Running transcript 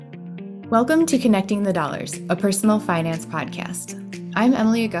Welcome to Connecting the Dollars, a personal finance podcast. I'm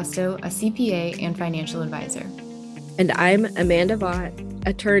Emily Augusto, a CPA and financial advisor. And I'm Amanda Vaught,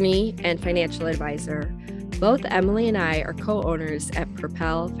 attorney and financial advisor. Both Emily and I are co-owners at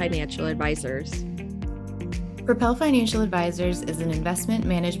Propel Financial Advisors. Propel Financial Advisors is an investment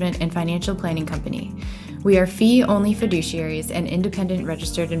management and financial planning company. We are fee-only fiduciaries and independent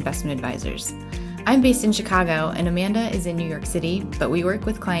registered investment advisors. I'm based in Chicago and Amanda is in New York City, but we work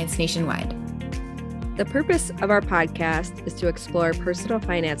with clients nationwide. The purpose of our podcast is to explore personal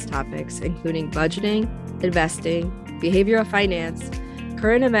finance topics, including budgeting, investing, behavioral finance,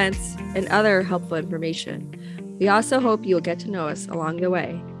 current events, and other helpful information. We also hope you'll get to know us along the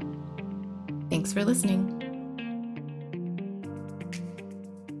way. Thanks for listening.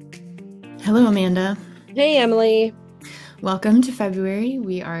 Hello, Amanda. Hey, Emily. Welcome to February.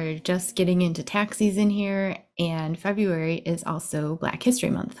 We are just getting into tax season here, and February is also Black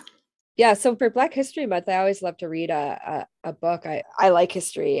History Month. Yeah, so for Black History Month, I always love to read a book. I like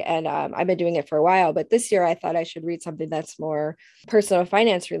history, and I've been doing it for a while, but this year I thought I should read something that's more personal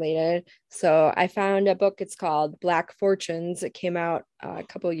finance related. So I found a book. It's called Black Fortunes. It came out a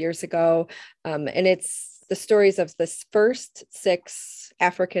couple of years ago, and it's the stories of the first 6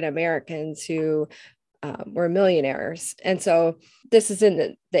 African Americans who were millionaires. And so this is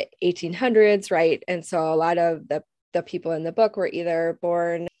in the 1800s, right? And so a lot of the people in the book were either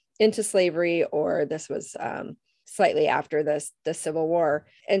born into slavery or this was slightly after the Civil War.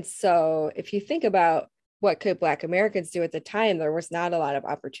 And so if you think about what could Black Americans do at the time, there was not a lot of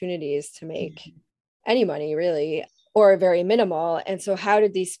opportunities to make any money really, or very minimal. And so how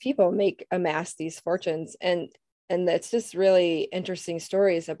did these people amass these fortunes? And it's just really interesting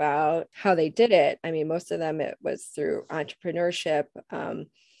stories about how they did it. I mean, most of them, it was through entrepreneurship.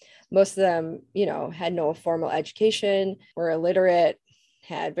 Most of them, had no formal education, were illiterate,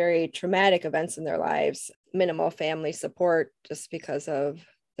 had very traumatic events in their lives, minimal family support just because of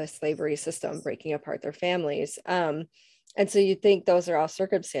the slavery system breaking apart their families. And so you'd think those are all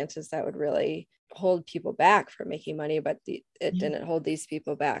circumstances that would really hold people back from making money, but it didn't hold these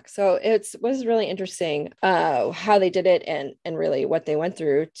people back. So it was really interesting how they did it and really what they went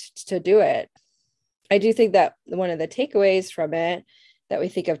through to do it. I do think that one of the takeaways from it that we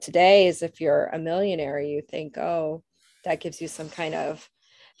think of today is if you're a millionaire, you think, oh, that gives you some kind of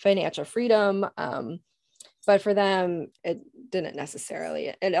financial freedom. But for them, it didn't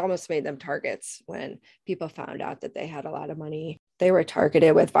necessarily. It almost made them targets when people found out that they had a lot of money. They were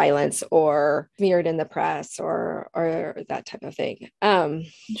targeted with violence or smeared in the press or that type of thing.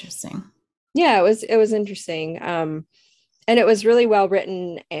 Interesting. Yeah, it was interesting. And it was really well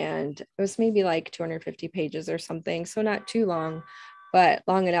written, and it was maybe like 250 pages or something. So not too long, but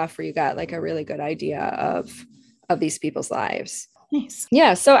long enough where you got like a really good idea of these people's lives. Nice.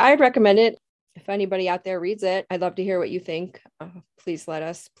 Yeah, so I'd recommend it. If anybody out there reads it, I'd love to hear what you think. Please let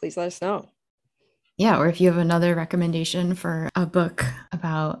us know. Yeah, or if you have another recommendation for a book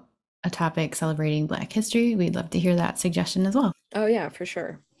about a topic celebrating Black history, we'd love to hear that suggestion as well. Oh, yeah, for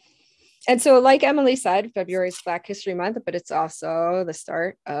sure. And so like Emily said, February is Black History Month, but it's also the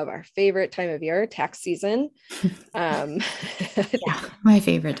start of our favorite time of year, tax season. Yeah, my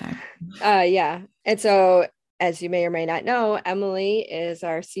favorite time. Yeah. And so as you may or may not know, Emily is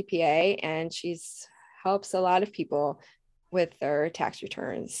our CPA and she's helps a lot of people with their tax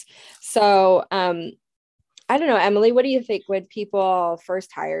returns. So I don't know, Emily, what do you think when people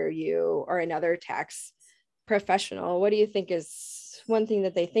first hire you or another tax professional? What do you think is one thing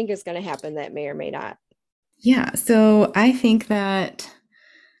that they think is going to happen that may or may not? Yeah, so I think that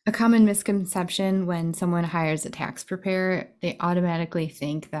a common misconception when someone hires a tax preparer, they automatically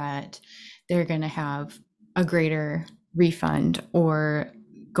think that they're going to have a greater refund or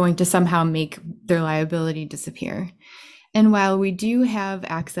going to somehow make their liability disappear. And while we do have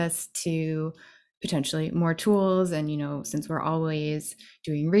access to potentially more tools, and since we're always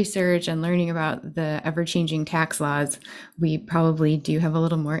doing research and learning about the ever-changing tax laws, we probably do have a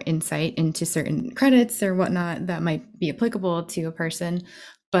little more insight into certain credits or whatnot that might be applicable to a person.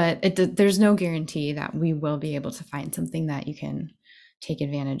 But there's no guarantee that we will be able to find something that you can take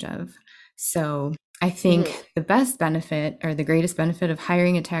advantage of. So I think the best benefit or the greatest benefit of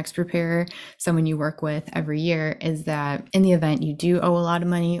hiring a tax preparer, someone you work with every year, is that in the event you do owe a lot of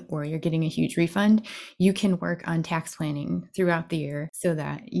money or you're getting a huge refund, you can work on tax planning throughout the year so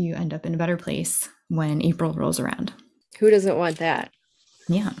that you end up in a better place when April rolls around. Who doesn't want that?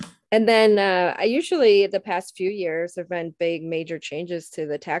 Yeah. And then I usually the past few years there have been big major changes to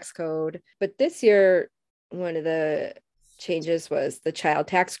the tax code. But this year, one of the changes was the child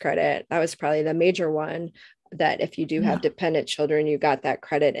tax credit. That was probably the major one. that if you do Yeah. have dependent children, you got that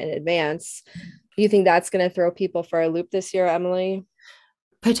credit in advance. Do you think that's going to throw people for a loop this year, Emily?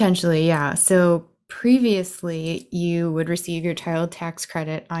 Potentially, yeah. So previously, you would receive your child tax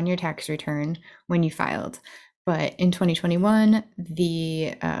credit on your tax return when you filed. But in 2021,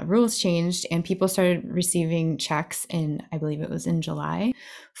 the rules changed and people started receiving checks in, I believe it was in July,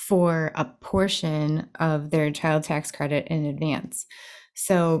 for a portion of their child tax credit in advance.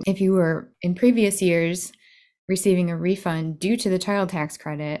 So if you were in previous years receiving a refund due to the child tax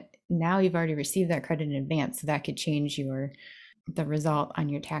credit, now you've already received that credit in advance. So that could change the result on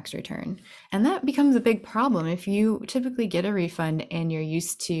your tax return. And that becomes a big problem if you typically get a refund and you're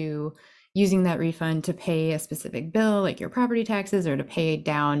used to using that refund to pay a specific bill like your property taxes or to pay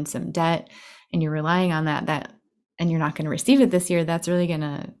down some debt, and you're relying on that and you're not going to receive it this year. That's really going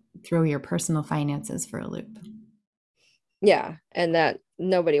to throw your personal finances for a loop. Yeah, and that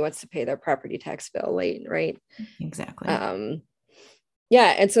nobody wants to pay their property tax bill late, right? Exactly. Um,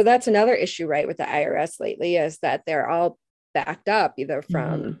 yeah, and so that's another issue, right, with the IRS lately is that they're all backed up either Mm-hmm.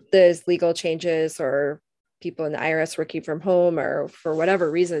 from those legal changes or people in the IRS working from home or for whatever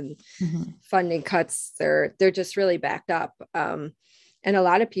reason, Mm-hmm. funding cuts. They're just really backed up. And a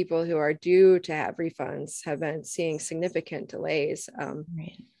lot of people who are due to have refunds have been seeing significant delays.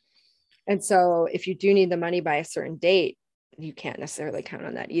 Right. And so if you do need the money by a certain date, you can't necessarily count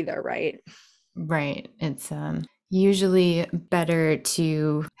on that either, right? Right. It's usually better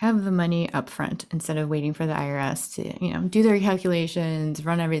to have the money up front instead of waiting for the IRS to, do their calculations,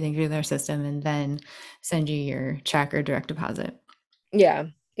 run everything through their system, and then send you your check or direct deposit. Yeah,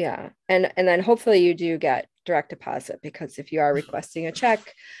 yeah. And then hopefully you do get direct deposit because if you are requesting a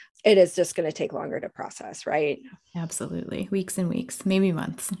check, it is just going to take longer to process, right? Absolutely. Weeks and weeks, maybe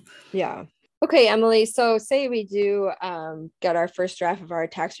months. Yeah. Okay, Emily. So say we do get our first draft of our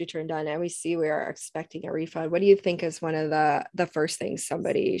tax return done and we see we are expecting a refund. What do you think is one of the first things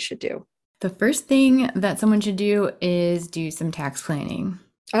somebody should do? The first thing that someone should do is do some tax planning.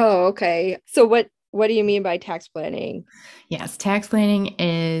 Oh, okay. So what do you mean by tax planning? Yes, tax planning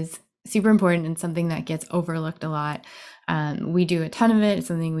is super important and something that gets overlooked a lot. We do a ton of it. It's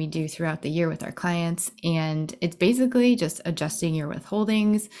something we do throughout the year with our clients. And it's basically just adjusting your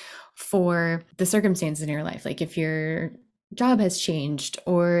withholdings for the circumstances in your life. Like if your job has changed,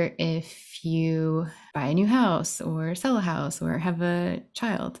 or if you buy a new house, or sell a house, or have a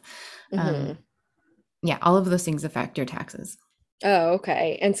child. Mm-hmm. Yeah, all of those things affect your taxes. Oh,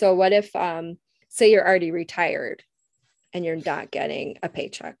 okay. And so what if say you're already retired and you're not getting a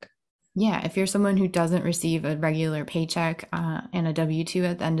paycheck? Yeah, if you're someone who doesn't receive a regular paycheck and a W 2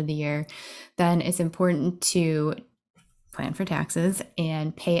 at the end of the year, then it's important to plan for taxes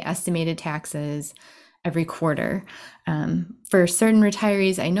and pay estimated taxes every quarter. For certain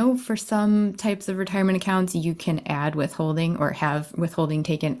retirees, I know for some types of retirement accounts, you can add withholding or have withholding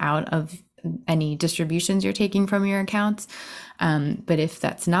taken out of any distributions you're taking from your accounts. But if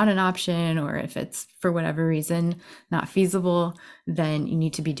that's not an option, or if it's for whatever reason not feasible, then you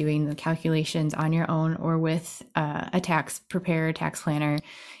need to be doing the calculations on your own or with a tax preparer, tax planner,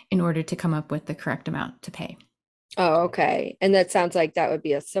 in order to come up with the correct amount to pay. Oh, okay. And that sounds like that would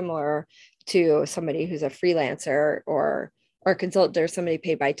be a similar to somebody who's a freelancer or consultant or somebody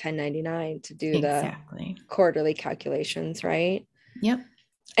paid by 1099 to do the Exactly. quarterly calculations, right? Yep.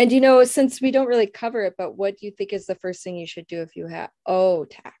 And since we don't really cover it, but what do you think is the first thing you should do if you have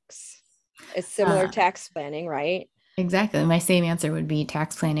tax? It's similar Uh, tax planning, right? exactly. My same answer would be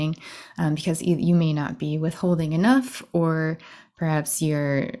tax planning, because you may not be withholding enough, or perhaps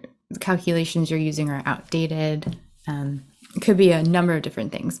your calculations you're using are outdated. It could be a number of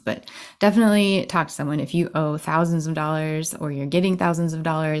different things, but definitely talk to someone if you owe thousands of dollars or you're getting thousands of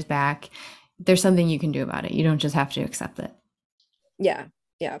dollars back. There's something you can do about it. You don't just have to accept it. Yeah.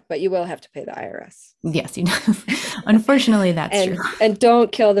 Yeah, but you will have to pay the IRS. Yes, you know. Unfortunately, that's true. And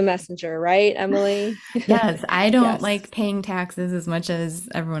don't kill the messenger, right, Emily? Yes, I don't Yes. like paying taxes as much as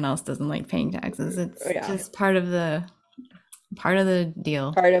everyone else doesn't like paying taxes. It's Yeah. just part of the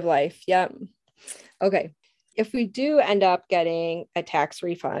deal. Part of life. Yep. Okay. If we do end up getting a tax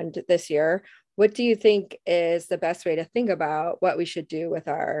refund this year, what do you think is the best way to think about what we should do with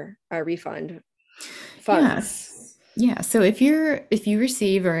our refund funds? Yes. Yeah. So if you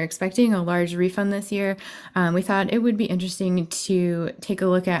receive or are expecting a large refund this year, we thought it would be interesting to take a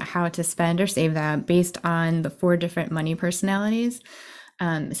look at how to spend or save that based on the four different money personalities.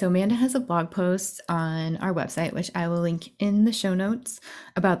 So Amanda has a blog post on our website, which I will link in the show notes,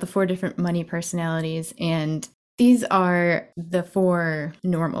 about the four different money personalities. And These are the four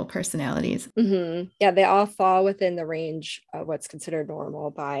normal personalities. Yeah, they all fall within the range of what's considered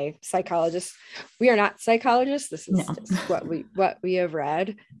normal by psychologists. We are not psychologists. This is No. just what we have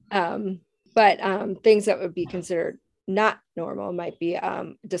read. But things that would be considered not normal might be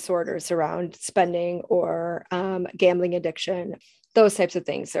disorders around spending or gambling addiction. Those types of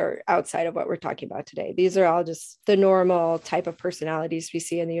things are outside of what we're talking about today. These are all just the normal type of personalities we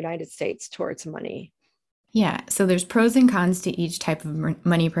see in the United States towards money. Yeah, so there's pros and cons to each type of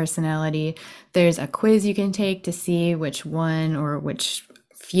money personality. There's a quiz you can take to see which one or which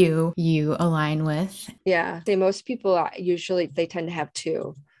few you align with. Yeah, say most people usually they tend to have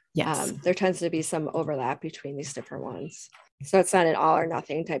two. Yes, There tends to be some overlap between these different ones. So it's not an all or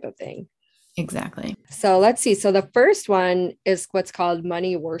nothing type of thing. exactly. So let's see. So the first one is what's called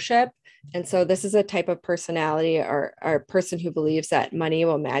money worship. And so this is a type of personality or a person who believes that money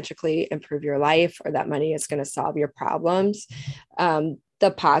will magically improve your life or that money is going to solve your problems.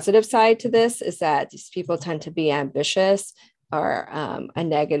 The positive side to this is that these people tend to be ambitious, or a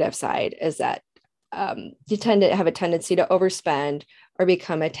negative side is that you tend to have a tendency to overspend or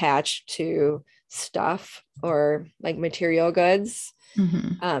become attached to stuff or like material goods.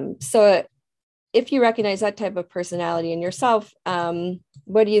 Hmm. So if you recognize that type of personality in yourself,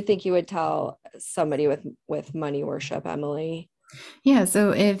 what do you think you would tell somebody with money worship, Emily? Yeah,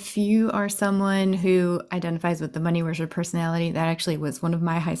 so if you are someone who identifies with the money worship personality, that actually was one of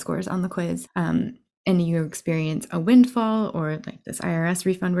my high scores on the quiz, and you experience a windfall or like this IRS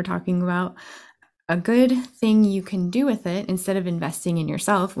refund we're talking about, a good thing you can do with it instead of investing in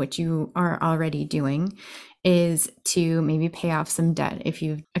yourself, which you are already doing, is to maybe pay off some debt. If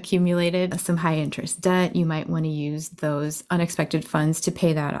you've accumulated some high interest debt, you might want to use those unexpected funds to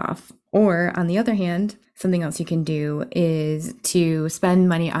pay that off. Or on the other hand, something else you can do is to spend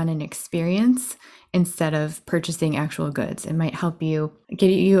money on an experience instead of purchasing actual goods. It might help you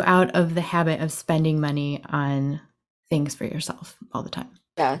get you out of the habit of spending money on things for yourself all the time.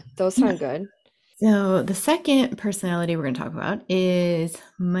 Yeah, those Yeah. sound good. So, the second personality we're going to talk about is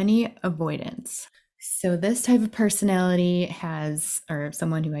money avoidance. So, this type of personality has, or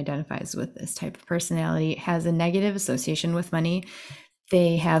someone who identifies with this type of personality has a negative association with money.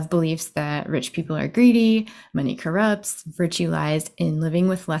 They have beliefs that rich people are greedy, money corrupts, virtue lies in living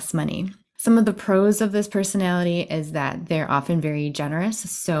with less money. Some of the pros of this personality is that they're often very generous.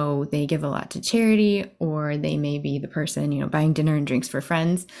 So they give a lot to charity, or they may be the person, buying dinner and drinks for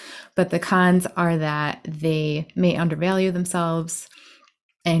friends. But the cons are that they may undervalue themselves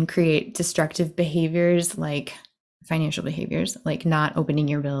and create destructive behaviors like financial behaviors, like not opening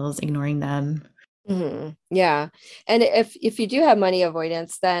your bills, ignoring them. Yeah. And if you do have money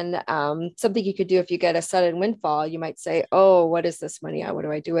avoidance, then something you could do if you get a sudden windfall, you might say, oh, what is this money? What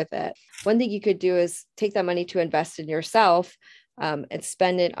do I do with it? One thing you could do is take that money to invest in yourself, and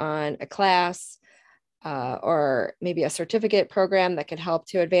spend it on a class, or maybe a certificate program that can help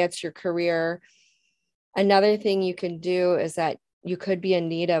to advance your career. Another thing you can do is that you could be in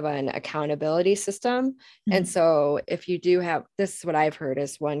need of an accountability system. And Mhm. so if you do have, this is what I've heard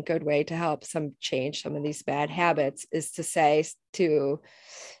is one good way to help some change some of these bad habits is to say to,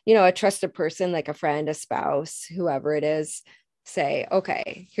 a trusted person like a friend, a spouse, whoever it is, say,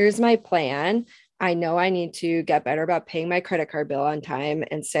 okay, here's my plan. I know I need to get better about paying my credit card bill on time,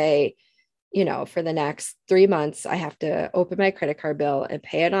 and say, for the next 3 months, I have to open my credit card bill and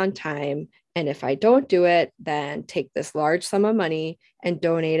pay it on time. And if I don't do it, then take this large sum of money and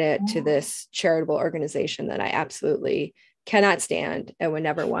donate it to this charitable organization that I absolutely cannot stand and would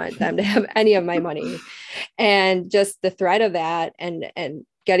never want them to have any of my money. And just the threat of that, and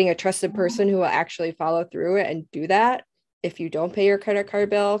getting a trusted person who will actually follow through it and do that if you don't pay your credit card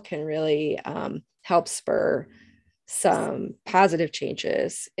bill can really help spur some positive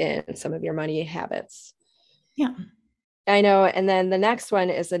changes in some of your money habits. Yeah. I know. And then the next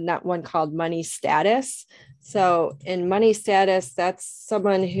one is one called money status. So in money status, that's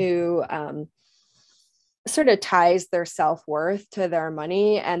someone who sort of ties their self-worth to their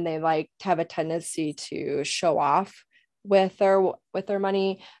money, and they like to have a tendency to show off with their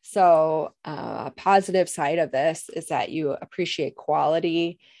money. So a positive side of this is that you appreciate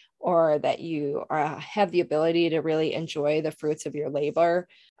quality, or that you have the ability to really enjoy the fruits of your labor.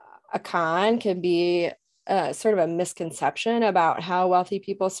 A con can be sort of a misconception about how wealthy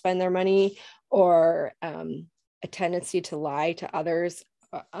people spend their money, or a tendency to lie to others,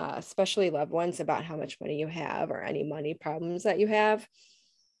 especially loved ones, about how much money you have or any money problems that you have.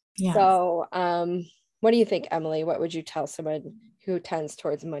 Yeah. So, what do you think, Emily? What would you tell someone who tends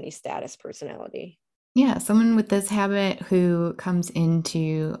towards money status personality? Yeah, someone with this habit who comes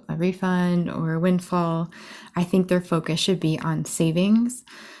into a refund or a windfall, I think their focus should be on savings.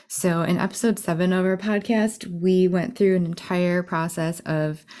 So, in episode 7 of our podcast, we went through an entire process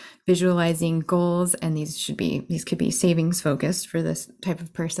of visualizing goals, and these could be savings focused for this type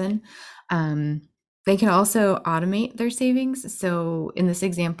of person. Um, they can also automate their savings. So, in this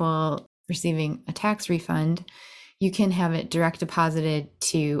example, receiving a tax refund, you can have it direct deposited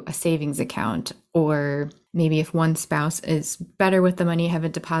to a savings account, or maybe if one spouse is better with the money, have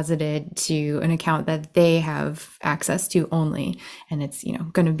it deposited to an account that they have access to only, and it's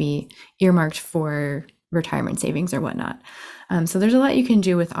going to be earmarked for retirement savings or whatnot. So there's a lot you can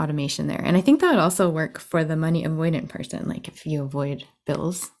do with automation there, and I think that would also work for the money avoidant person. Like if you avoid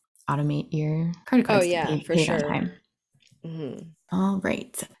bills, automate your credit Oh cards to yeah, be for paid on sure. time. Mhm. All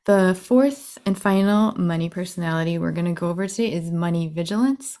right. The fourth and final money personality we're going to go over today is money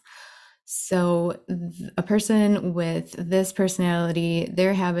vigilance. So, a person with this personality,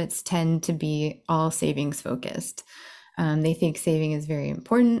 their habits tend to be all savings focused. They think saving is very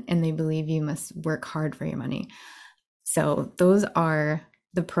important and they believe you must work hard for your money. So those are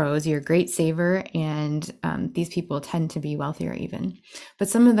the pros. You're a great saver, and these people tend to be wealthier even. But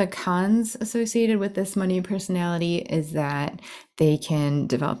some of the cons associated with this money personality is that they can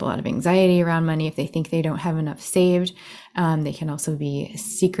develop a lot of anxiety around money if they think they don't have enough saved. They can also be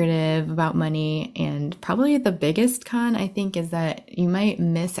secretive about money. And probably the biggest con, I think, is that you might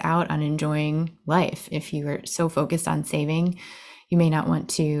miss out on enjoying life if you are so focused on saving. You may not want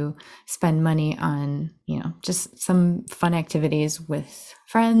to spend money on, just some fun activities with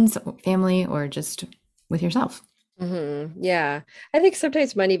friends, family, or just with yourself. Yeah. I think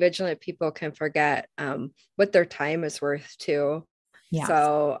sometimes money vigilant people can forget what their time is worth too. Yes.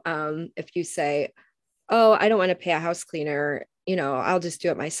 So if you say, oh, I don't want to pay a house cleaner, I'll just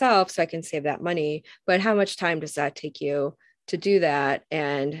do it myself so I can save that money. But how much time does that take you to do that?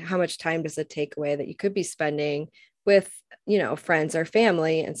 And how much time does it take away that you could be spending with, friends or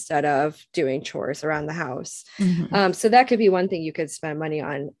family instead of doing chores around the house? Mhm. So that could be one thing you could spend money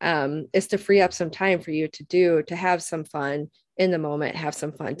on, is to free up some time for you to have some fun in the moment, have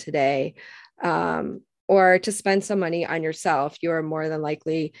some fun today, or to spend some money on yourself. You are more than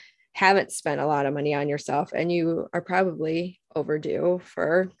likely haven't spent a lot of money on yourself and you are probably overdue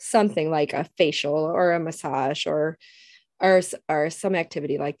for something like a facial or a massage or some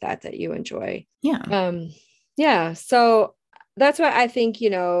activity like that you enjoy. Yeah, Yeah, so that's why I think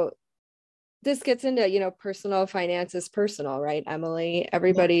this gets into personal finance is personal, right, Emily? yeah.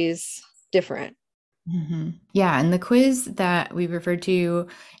 Everybody's different. Yeah, and the quiz that we referred to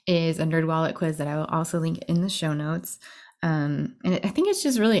is a NerdWallet quiz that I will also link in the show notes. I think it's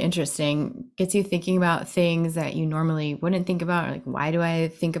just really interesting. Gets you thinking about things that you normally wouldn't think about, like why do I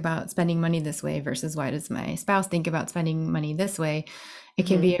think about spending money this way versus why does my spouse think about spending money this way? It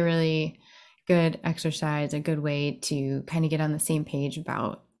can Mhm. be a really good exercise, a good way to kind of get on the same page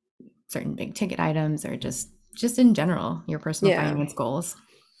about certain big ticket items or just in general, your personal Yeah. finance goals.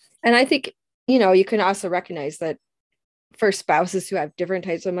 And I think, you can also recognize that for spouses who have different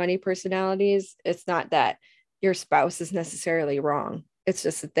types of money personalities, it's not that your spouse is necessarily wrong. It's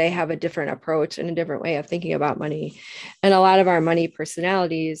just that they have a different approach and a different way of thinking about money. And a lot of our money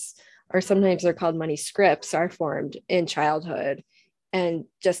personalities, or sometimes they're called money scripts, are formed in childhood. And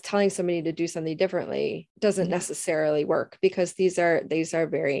just telling somebody to do something differently doesn't Yeah, necessarily work because these are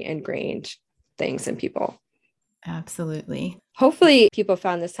very ingrained things in people. absolutely. Hopefully people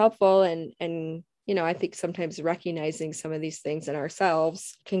found this helpful, and I think sometimes recognizing some of these things in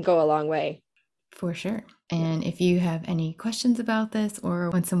ourselves can go a long way. For sure. And if you have any questions about this or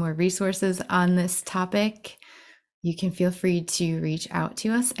want some more resources on this topic, you can feel free to reach out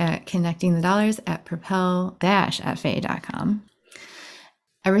to us at connectingthedollars@propel-fa.com.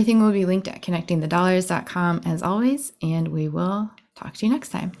 Everything will be linked at connectingthedollars.com as always, and we will talk to you next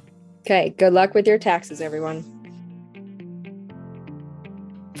time. Okay, good luck with your taxes, everyone.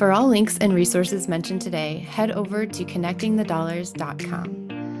 For all links and resources mentioned today, head over to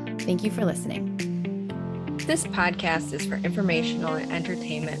connectingthedollars.com. Thank you for listening. This podcast is for informational and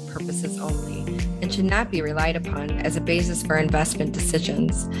entertainment purposes only and should not be relied upon as a basis for investment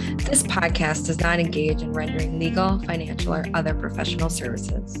decisions. This podcast does not engage in rendering legal, financial, or other professional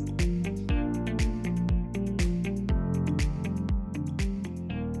services.